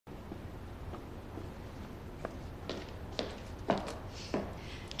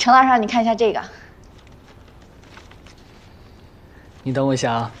程老师，让你看一下这个。你等我一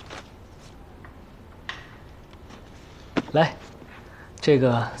下啊。来，这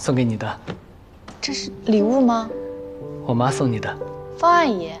个送给你的。这是礼物吗？我妈送你的。方阿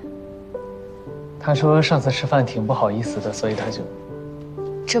姨。她说上次吃饭挺不好意思的，所以她就……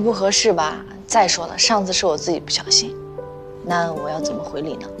这不合适吧？再说了，上次是我自己不小心，那我要怎么回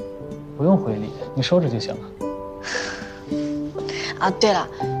礼呢？不用回礼，你收着就行了。啊，对了，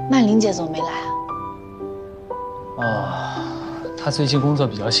曼玲姐怎么没来啊？哦，她最近工作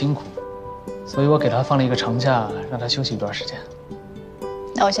比较辛苦，所以我给她放了一个长假，让她休息一段时间。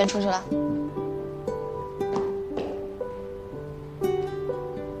那我先出去了。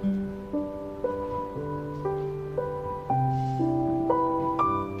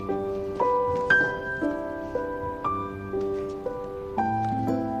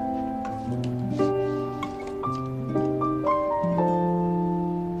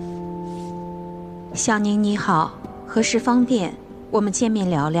小宁你好，何时方便？我们见面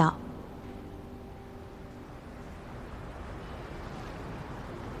聊聊。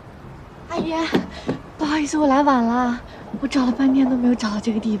阿姨，不好意思，我来晚了，我找了半天都没有找到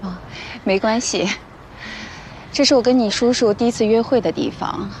这个地方。没关系，这是我跟你叔叔第一次约会的地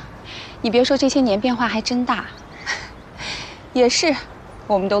方。你别说，这些年变化还真大。也是，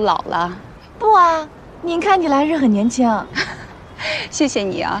我们都老了。不啊，您看起来是很年轻。谢谢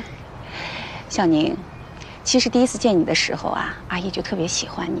你啊。小宁，其实第一次见你的时候啊，阿姨就特别喜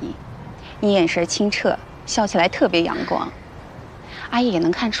欢你，你眼神清澈，笑起来特别阳光。阿姨也能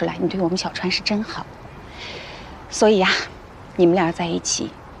看出来你对我们小川是真好，所以呀，你们俩在一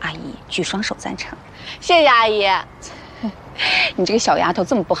起，阿姨举双手赞成。谢谢阿姨。你这个小丫头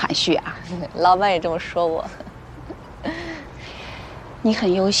这么不含蓄啊？老板也这么说我。你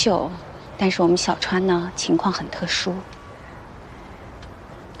很优秀，但是我们小川呢，情况很特殊。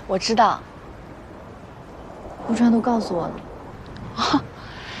我知道。顾川都告诉我了。哦，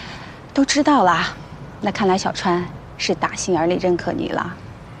都知道啦。那看来小川是打心眼里认可你了。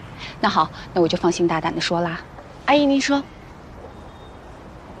那好，那我就放心大胆的说啦。阿姨，您说。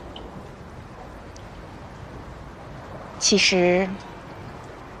其实，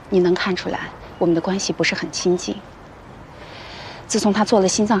你能看出来，我们的关系不是很亲近。自从他做了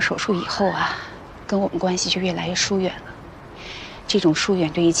心脏手术以后啊，跟我们关系就越来越疏远了。这种疏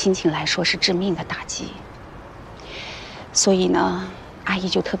远对于亲情来说是致命的打击。所以呢，阿姨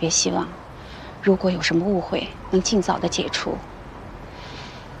就特别希望，如果有什么误会，能尽早的解除。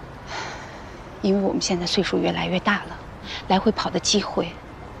因为我们现在岁数越来越大了，来回跑的机会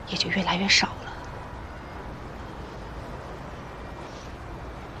也就越来越少了。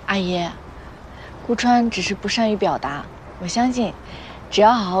阿姨，顾川只是不善于表达，我相信，只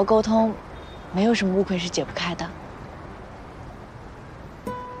要好好沟通，没有什么误会是解不开的。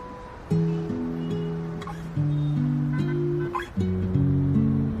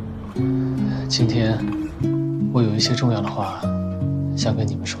今天我有一些重要的话想跟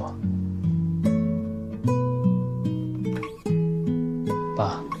你们说。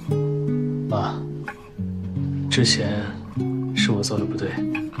爸妈，之前是我做的不对，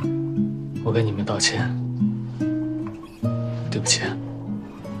我跟你们道歉，对不起。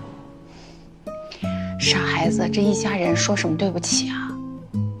傻孩子，这一家人说什么对不起啊？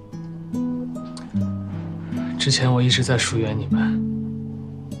之前我一直在疏远你们，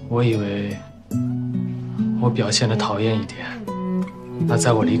我以为我表现得讨厌一点，那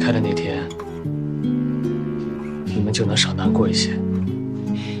在我离开的那天，你们就能少难过一些。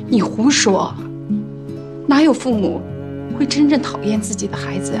你胡说，哪有父母会真正讨厌自己的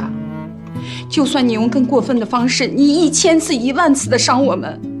孩子呀？就算你用更过分的方式，你1000次10000次的伤我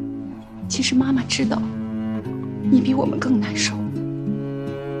们，其实妈妈知道，你比我们更难受。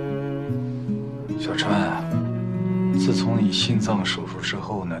小川，自从你心脏手术之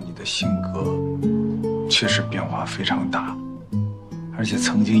后呢，你的性格确实变化非常大，而且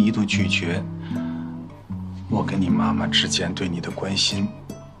曾经一度拒绝我跟你妈妈之间对你的关心，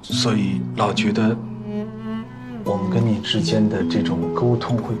所以老觉得我们跟你之间的这种沟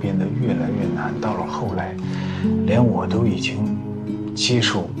通会变得越来越难。到了后来，连我都已经接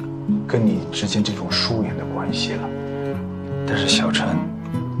受跟你之间这种疏远的关系了。但是小川，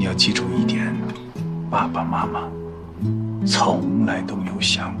你要记住一点，爸爸妈妈从来都没有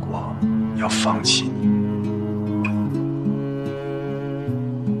想过要放弃你。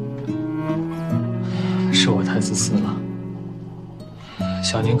是我太自私了。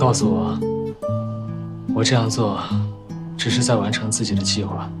小宁告诉我，我这样做只是在完成自己的计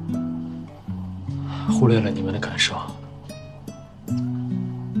划，忽略了你们的感受。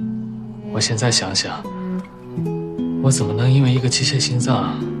我现在想想，我怎么能因为一个机械心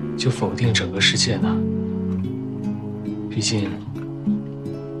脏就否定整个世界呢？毕竟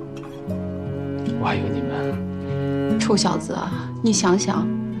我还有你们。臭小子，你想想，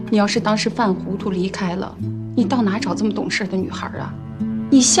你要是当时犯糊涂离开了，你到哪找这么懂事的女孩啊？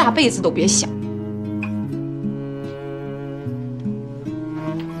你下辈子都别想。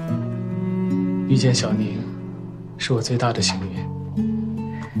遇见小宁，是我最大的幸运。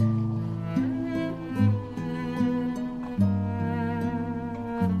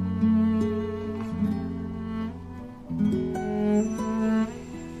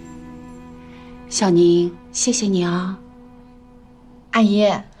小宁，谢谢你啊。阿姨，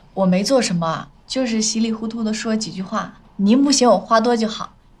我没做什么，就是稀里糊涂的说几句话，您不嫌我话多就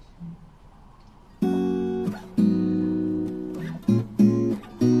好。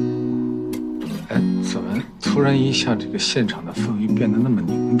哎，怎么突然一下这个现场的氛围变得那么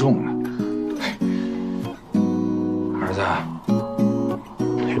凝重呢？儿子，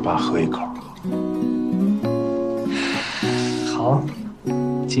陪爸喝一口。好，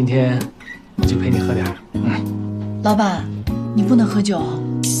今天我就陪你喝点儿。老板，你不能喝酒。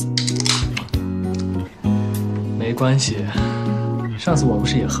没关系，上次我不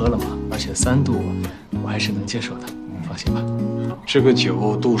是也喝了吗？而且3度我还是能接受的，放心吧。这个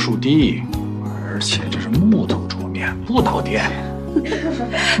酒度数低，而且这是木头桌面，不导电。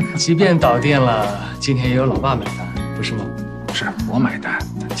即便导电了，今天也有老爸买单，不是吗？是我买单，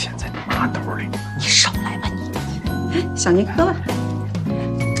但钱在你妈兜里。你少来吧你。小宁喝吧。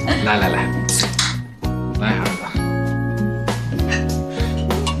来，儿子，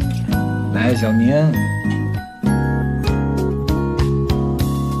来，小宁。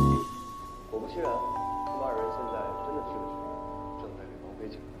果不其然，他们2人现在真的去了学院，正在给王菲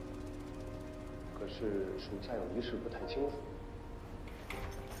请客。可是属下有一事不太清楚。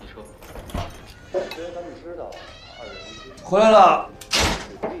你说？虽然咱们知道2人回来了。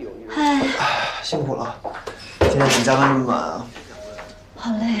嗨，辛苦了，今天怎么加班这么晚啊？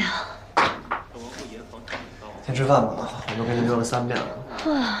好累啊。先吃饭吧，我都给你溜了3遍了。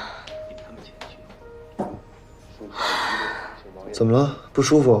怎么了？不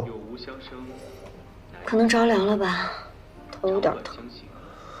舒服？可能着凉了吧，头有点疼。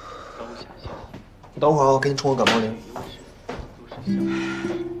等会儿我给你冲个感冒灵。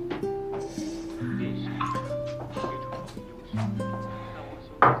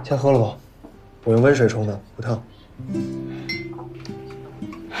先喝了吧，我用温水冲的，不烫。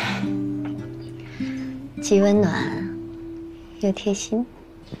既温暖又贴心。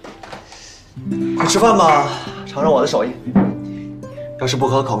快吃饭吧，尝尝我的手艺。要是不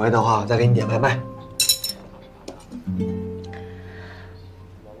合口味的话，再给你点外卖。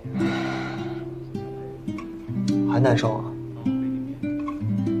还难受啊？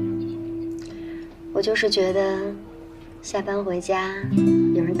我就是觉得，下班回家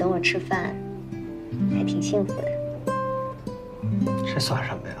有人等我吃饭，还挺幸福的。这算什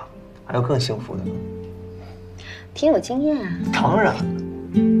么呀？还有更幸福的呢？挺有经验啊。当然。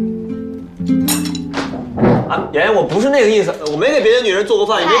啊，妍妍，我不是那个意思，我没给别的女人做过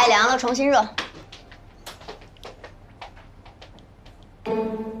饭，也没。太凉了，重新热。